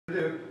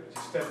Do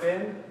is step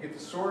in, get the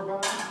sword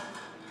bond,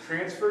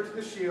 transfer to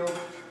the shield,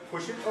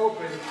 push it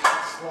open,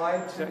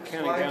 slide to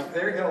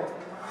their hilt,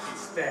 and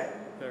stab.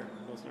 There,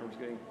 those numbers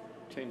getting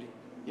changing.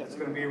 Yeah, it's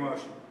going to be your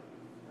motion.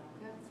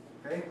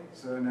 Okay,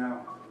 so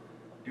now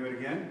do it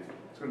again.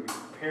 It's going to be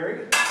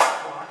parry,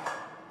 block,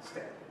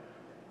 stab.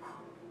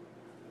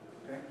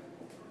 Okay,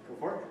 go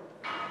for it.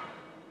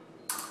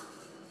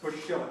 Push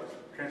your shield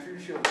up. Transfer your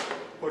shield.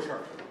 Push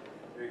hard.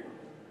 There you go.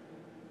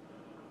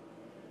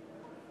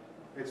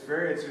 It's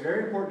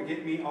very important to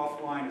get me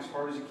offline as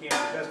hard as you can.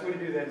 The best way to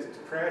do that is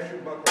to crash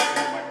your buckle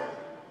into my guard.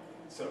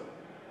 So,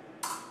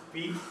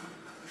 beat,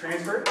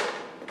 transfer,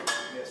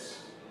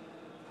 yes.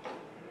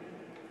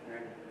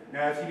 Right.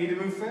 Now, if you need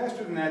to move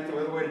faster than that, the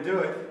other way to do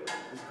it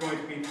is going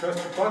to be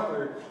trust your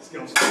buckler, just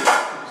get on stage,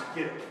 just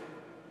get it.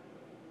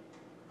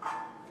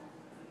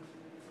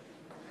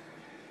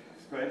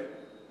 Go ahead.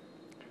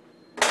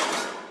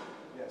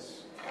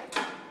 Yes.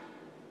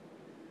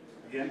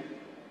 Again.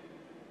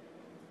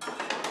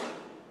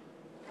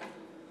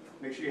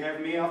 Make sure you have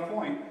me off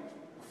point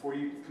before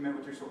you commit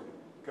with your sword.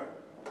 Go.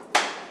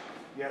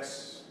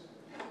 Yes.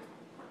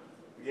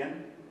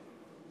 Again.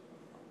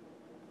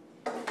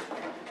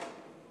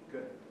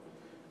 Good.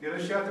 The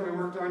other shot that we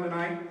worked on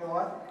tonight a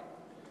lot,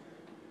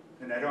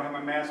 and I don't have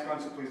my mask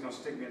on, so please don't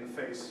stick me in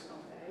the face,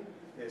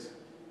 is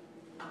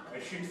I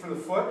shoot from the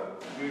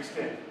foot, you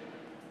extend.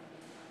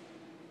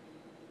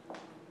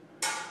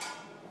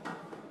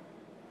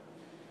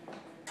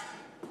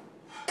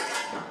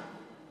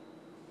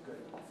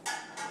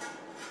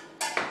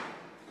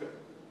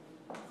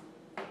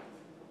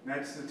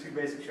 That's the two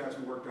basic shots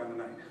we worked on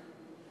tonight.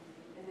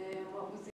 And then what was the